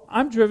 Well,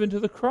 I'm driven to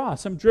the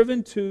cross. I'm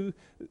driven to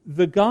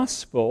the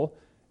gospel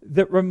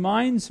that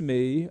reminds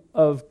me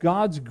of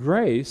God's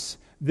grace,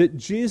 that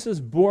Jesus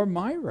bore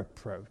my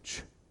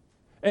reproach.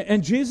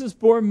 And Jesus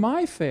bore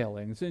my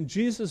failings. And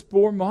Jesus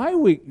bore my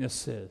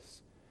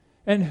weaknesses.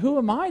 And who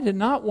am I to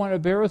not want to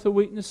bear with the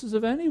weaknesses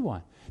of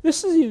anyone?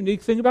 This is a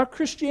unique thing about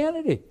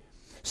Christianity.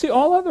 See,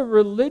 all other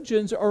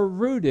religions are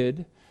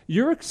rooted,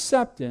 your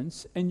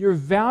acceptance and your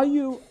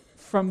value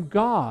from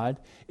God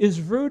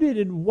is rooted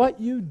in what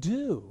you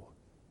do.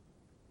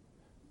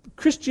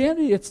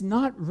 Christianity, it's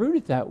not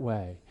rooted that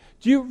way.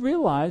 Do you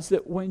realize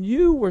that when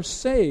you were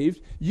saved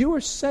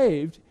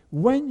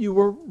when you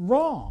were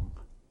wrong,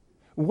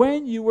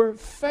 when you were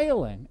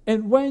failing,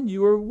 and when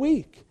you were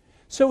weak?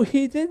 So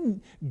he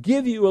didn't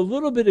give you a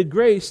little bit of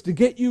grace to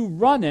get you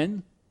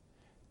running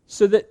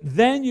so that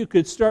then you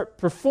could start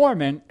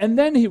performing, and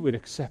then he would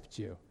accept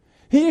you.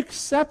 He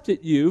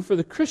accepted you, for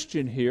the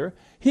Christian here,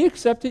 he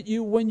accepted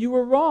you when you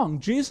were wrong.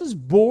 Jesus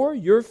bore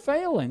your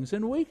failings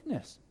and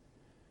weakness.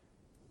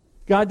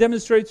 God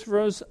demonstrates for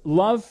us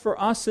love for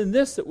us in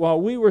this, that while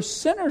we were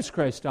sinners,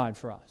 Christ died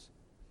for us.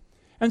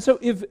 And so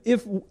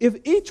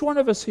if each one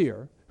of us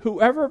here,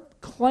 whoever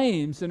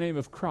claims the name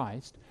of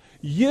Christ,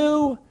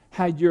 you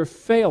had your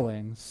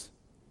failings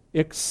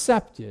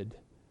accepted,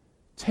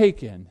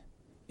 taken,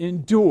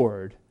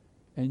 endured,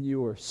 and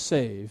you were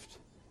saved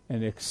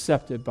and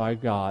accepted by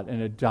God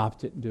and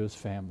adopted into His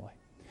family.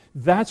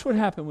 That's what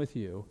happened with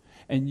you,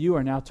 and you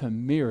are now to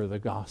mirror the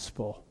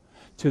gospel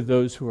to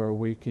those who are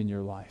weak in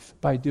your life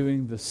by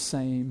doing the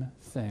same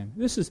thing.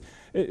 This is,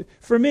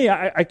 for me,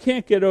 I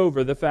can't get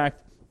over the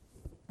fact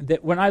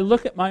that when I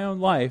look at my own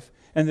life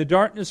and the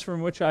darkness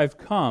from which I've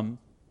come,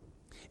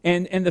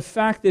 and the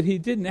fact that He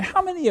didn't.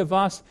 How many of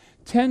us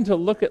tend to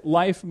look at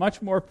life much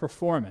more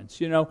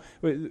performance? You know,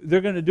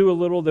 they're going to do a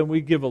little, then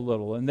we give a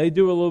little, and they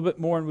do a little bit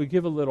more, and we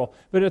give a little.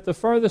 But at the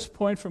farthest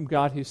point from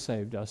God, He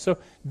saved us. So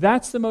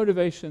that's the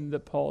motivation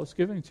that Paul is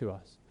giving to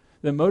us.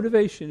 The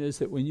motivation is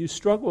that when you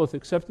struggle with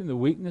accepting the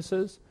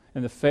weaknesses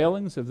and the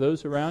failings of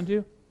those around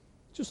you,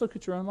 just look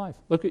at your own life.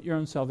 Look at your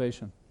own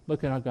salvation.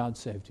 Look at how God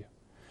saved you.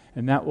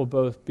 And that will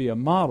both be a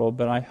model,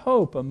 but I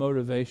hope a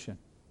motivation.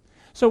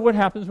 So what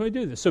happens when we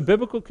do this? So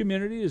biblical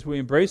community is we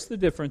embrace the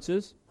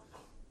differences,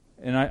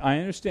 and I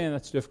understand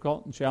that's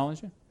difficult and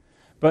challenging,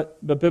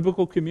 but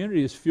biblical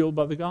community is fueled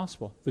by the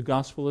gospel. The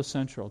gospel is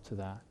central to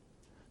that.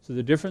 So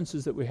the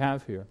differences that we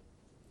have here.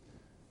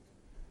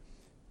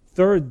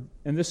 Third,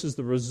 and this is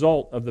the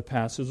result of the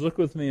passage, look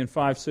with me in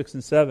 5, 6,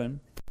 and 7.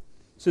 It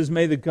says,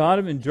 "May the God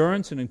of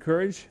endurance and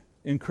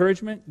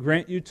encouragement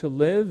grant you to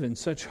live in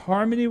such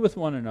harmony with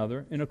one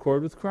another in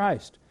accord with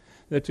Christ,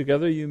 that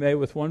together you may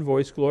with one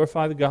voice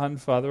glorify the God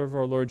and Father of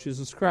our Lord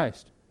Jesus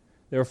Christ.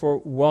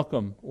 Therefore,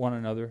 welcome one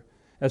another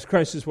as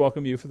Christ has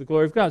welcomed you for the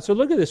glory of God." So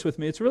look at this with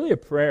me. It's really a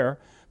prayer.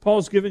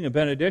 Paul's giving a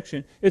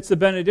benediction. It's the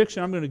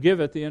benediction I'm going to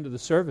give at the end of the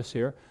service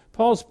here.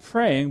 Paul's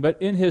praying, but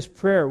in his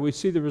prayer we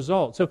see the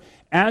result. So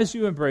as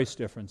you embrace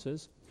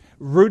differences,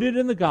 rooted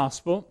in the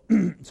gospel,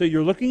 so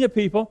you're looking at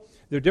people,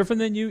 they're different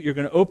than you, you're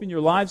going to open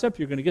your lives up,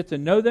 you're going to get to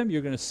know them,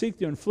 you're going to seek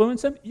to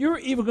influence them, you're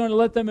even going to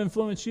let them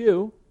influence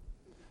you,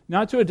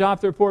 not to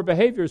adopt their poor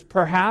behaviors,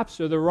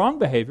 perhaps, or their wrong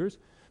behaviors,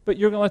 but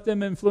you're going to let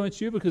them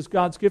influence you because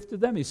God's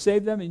gifted them, He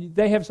saved them, and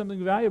they have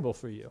something valuable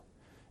for you.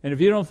 And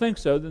if you don't think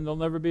so, then there'll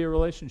never be a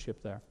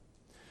relationship there.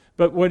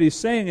 But what he's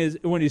saying is,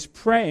 when he's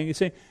praying, he's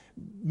saying,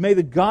 may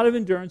the God of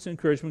endurance and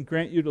encouragement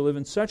grant you to live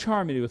in such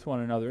harmony with one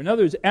another. In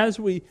other words, as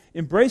we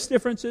embrace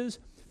differences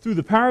through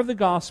the power of the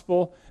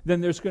gospel, then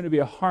there's going to be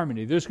a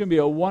harmony. There's going to be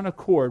a one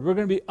accord. We're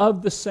going to be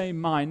of the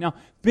same mind. Now,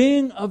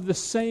 being of the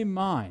same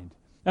mind,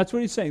 that's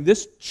what he's saying.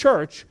 This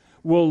church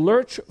will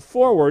lurch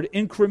forward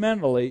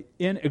incrementally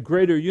in a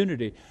greater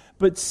unity.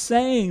 But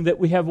saying that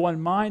we have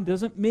one mind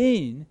doesn't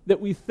mean that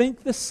we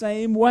think the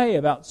same way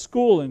about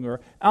schooling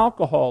or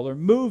alcohol or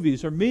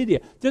movies or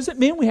media. Doesn't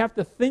mean we have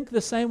to think the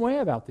same way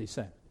about these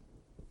things.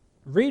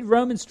 Read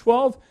Romans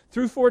 12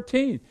 through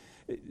 14.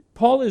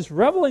 Paul is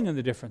reveling in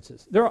the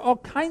differences. There are all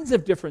kinds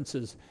of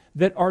differences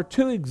that are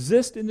to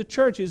exist in the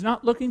church. He's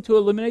not looking to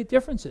eliminate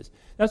differences.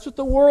 That's what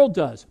the world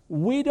does.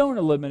 We don't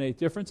eliminate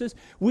differences.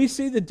 We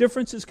see the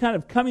differences kind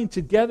of coming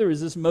together as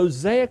this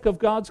mosaic of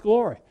God's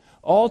glory.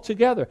 All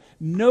together.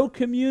 No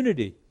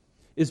community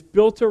is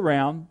built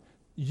around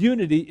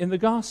unity in the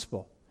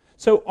gospel.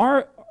 So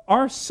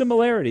our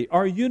similarity,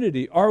 our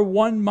unity, our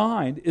one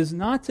mind is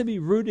not to be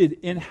rooted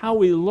in how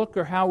we look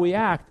or how we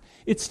act.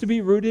 It's to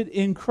be rooted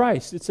in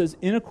Christ. It says,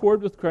 in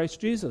accord with Christ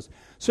Jesus.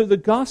 So the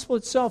gospel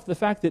itself, the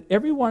fact that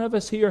every one of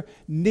us here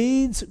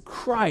needs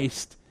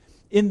Christ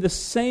in the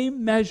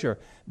same measure,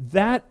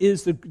 that's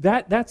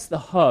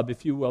the hub,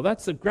 if you will.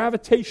 That's the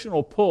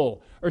gravitational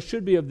pull, or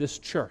should be, of this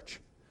church.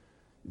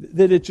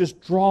 That it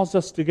just draws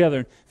us together.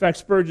 In fact,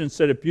 Spurgeon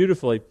said it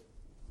beautifully.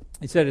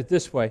 He said it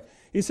this way.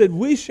 He said,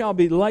 "We shall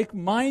be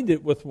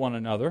like-minded with one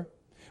another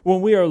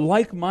when we are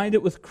like-minded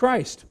with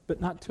Christ,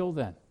 but not till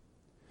then."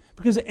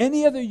 Because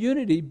any other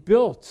unity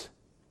built,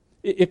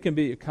 it can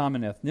be a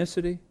common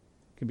ethnicity,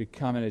 it can be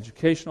common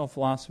educational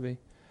philosophy,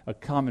 a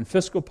common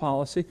fiscal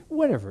policy,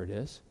 whatever it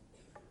is.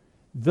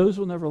 Those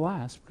will never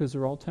last because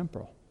they're all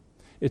temporal.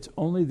 It's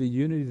only the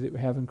unity that we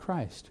have in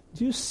Christ.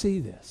 Do you see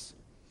this?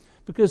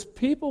 Because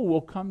people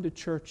will come to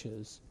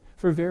churches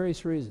for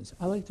various reasons.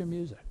 I like their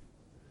music.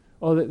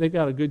 Oh, they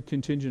got a good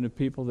contingent of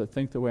people that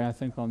think the way I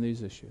think on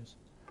these issues.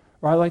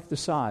 Or I like the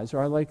size,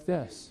 or I like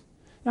this.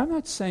 Now, I'm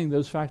not saying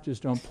those factors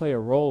don't play a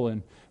role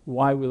in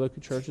why we look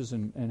at churches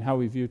and how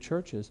we view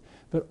churches,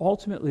 but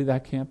ultimately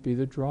that can't be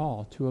the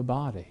draw to a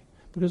body,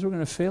 because we're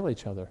going to fail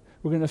each other.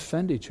 We're going to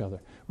offend each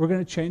other. We're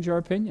going to change our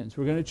opinions.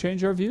 We're going to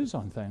change our views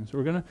on things.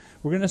 We're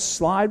going to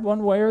slide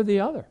one way or the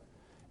other.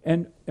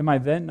 And am I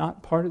then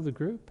not part of the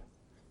group?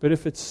 But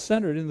if it's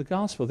centered in the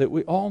gospel, that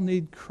we all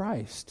need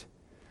Christ,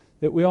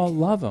 that we all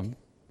love Him,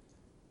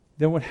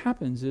 then what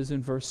happens is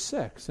in verse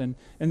 6, and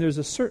there's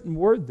a certain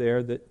word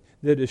there that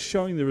is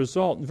showing the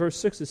result. In verse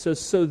 6 it says,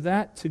 "So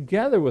that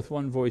together with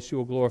one voice you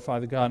will glorify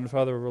the God and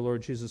Father of our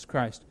Lord Jesus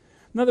Christ."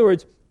 In other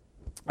words,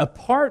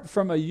 apart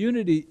from a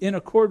unity in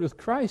accord with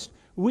Christ,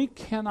 we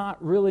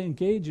cannot really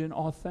engage in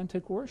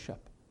authentic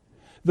worship.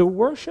 The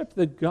worship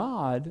that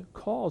God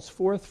calls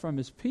forth from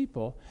his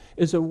people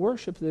is a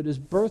worship that is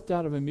birthed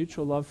out of a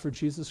mutual love for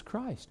Jesus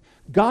Christ.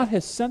 God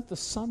has sent the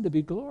Son to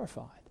be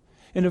glorified.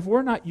 And if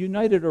we're not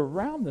united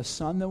around the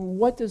Son, then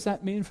what does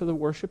that mean for the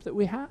worship that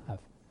we have?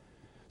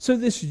 So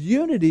this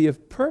unity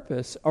of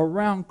purpose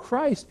around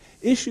Christ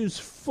issues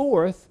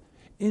forth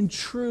in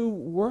true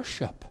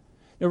worship.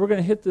 Now, we're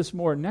going to hit this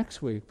more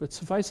next week, but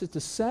suffice it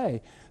to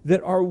say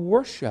that our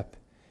worship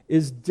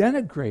is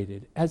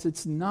denigrated as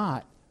it's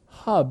not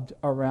hubbed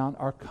around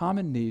our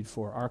common need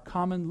for, our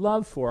common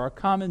love for, our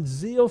common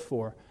zeal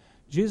for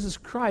Jesus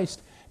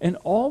Christ and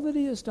all that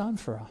he has done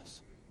for us.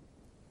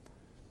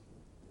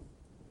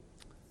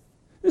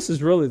 This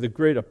is really the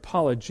great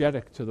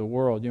apologetic to the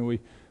world. You know,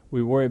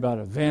 we worry about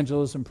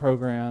evangelism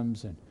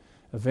programs and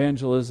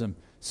evangelism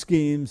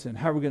schemes and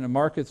how we're going to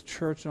market the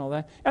church and all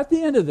that. At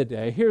the end of the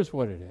day, here's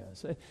what it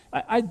is.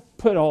 I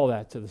put all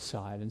that to the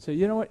side and say,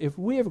 you know what, if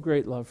we have a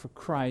great love for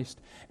Christ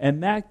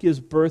and that gives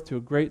birth to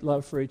a great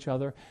love for each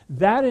other,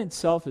 that in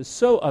itself is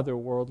so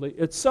otherworldly,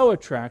 it's so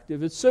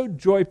attractive, it's so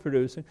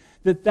joy-producing,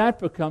 that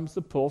becomes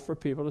the pull for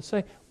people to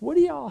say, what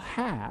do y'all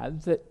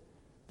have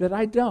that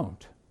I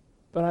don't?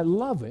 But I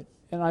love it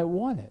and I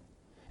want it.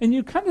 And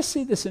you kind of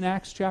see this in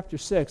Acts chapter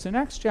 6. In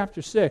Acts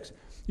chapter 6,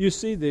 you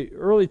see the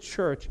early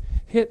church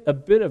hit a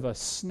bit of a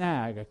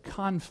snag, a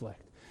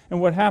conflict. And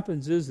what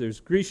happens is there's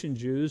Grecian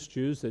Jews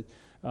that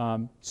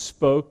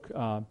spoke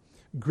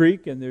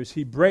Greek, and there's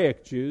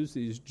Hebraic Jews,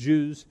 these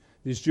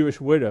Jewish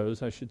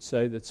widows, I should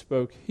say, that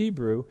spoke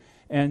Hebrew.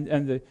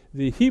 And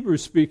the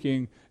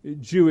Hebrew-speaking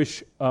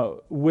Jewish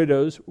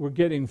widows were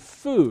getting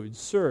food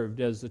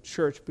served as the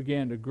church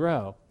began to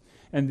grow.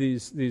 And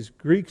these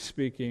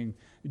Greek-speaking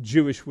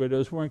Jewish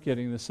widows weren't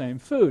getting the same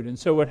food. And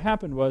so what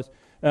happened was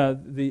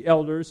the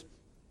elders,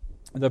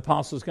 the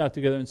apostles got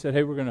together and said,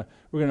 hey, we're going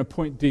to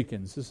appoint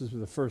deacons. This is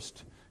the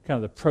first kind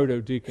of the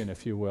proto-deacon,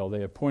 if you will.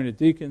 They appointed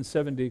deacons,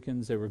 7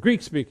 deacons. They were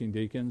Greek-speaking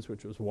deacons,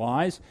 which was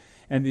wise.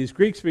 And these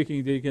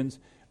Greek-speaking deacons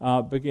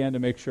began to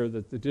make sure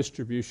that the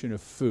distribution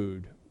of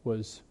food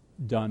was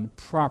done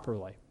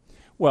properly.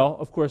 Well,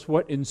 of course,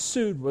 what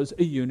ensued was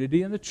a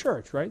unity in the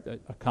church, right?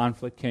 A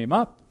conflict came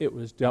up, it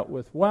was dealt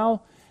with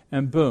well,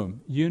 and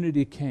boom,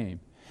 unity came.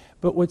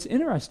 But what's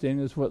interesting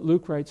is what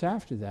Luke writes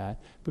after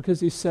that, because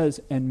he says,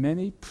 and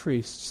many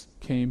priests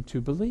came to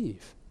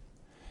believe.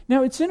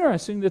 Now, it's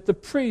interesting that the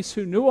priests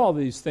who knew all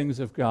these things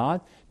of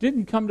God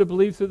didn't come to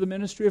believe through the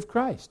ministry of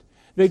Christ.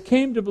 They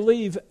came to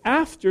believe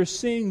after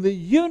seeing the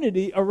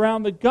unity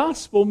around the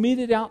gospel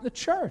meted out in the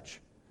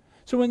church.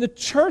 So when the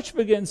church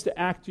begins to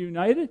act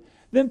united,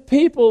 then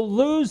people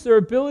lose their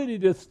ability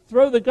to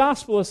throw the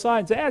gospel aside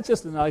and say, it's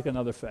just like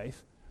another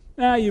faith.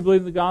 You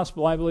believe in the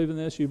gospel, I believe in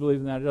this, you believe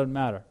in that, it doesn't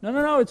matter.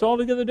 No, it's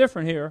altogether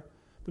different here.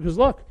 Because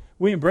look,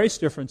 we embrace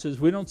differences.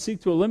 We don't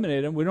seek to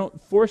eliminate them. We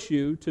don't force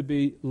you to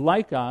be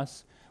like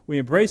us. We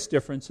embrace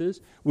differences.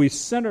 We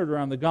center it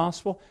around the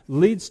gospel.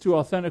 Leads to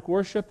authentic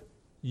worship,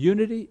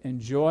 unity, and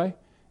joy.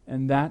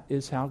 And that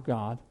is how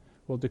God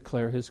will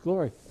declare his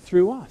glory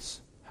through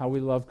us, how we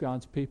love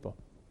God's people.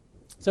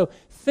 So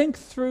think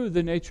through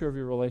the nature of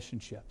your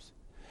relationships.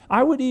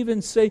 I would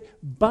even say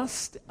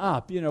bust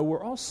up. You know,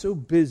 we're all so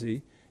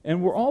busy,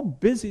 and we're all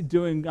busy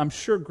doing, I'm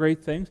sure,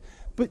 great things,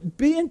 but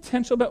be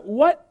intentional about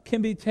what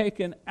can be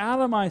taken out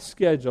of my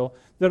schedule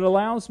that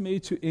allows me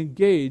to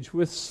engage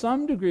with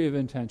some degree of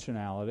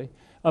intentionality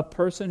a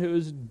person who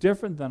is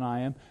different than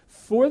I am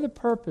for the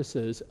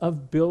purposes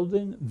of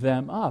building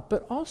them up,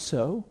 but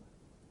also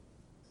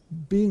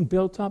being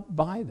built up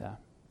by them.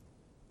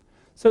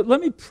 So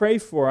let me pray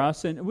for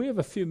us, and we have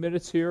a few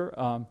minutes here.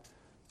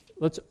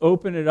 Let's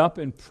open it up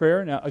in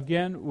prayer. Now,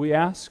 again, we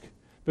ask,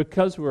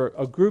 because we're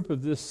a group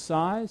of this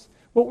size,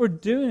 what we're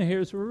doing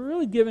here is we're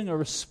really giving a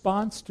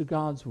response to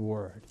God's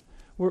Word.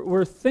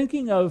 We're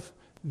thinking of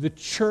the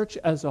church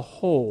as a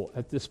whole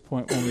at this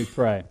point when we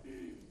pray.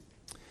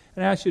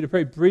 And I ask you to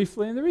pray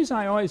briefly, and the reason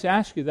I always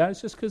ask you that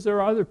is just because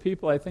there are other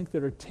people, I think,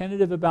 that are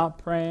tentative about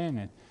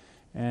praying,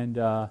 and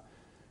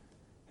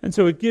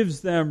so it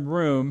gives them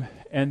room,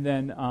 and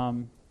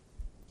then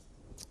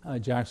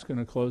Jack's going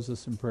to close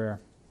us in prayer.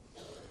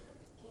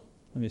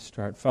 Let me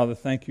start. Father,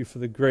 thank you for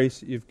the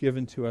grace that you've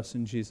given to us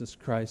in Jesus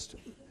Christ.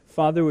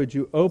 Father, would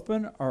you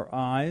open our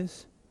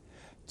eyes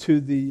to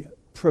the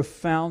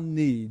profound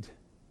need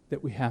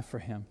that we have for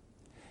him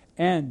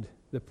and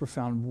the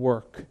profound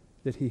work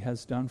that he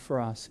has done for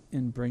us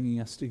in bringing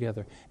us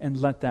together, and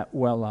let that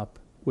well up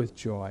with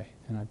joy.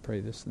 And I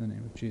pray this in the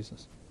name of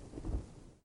Jesus.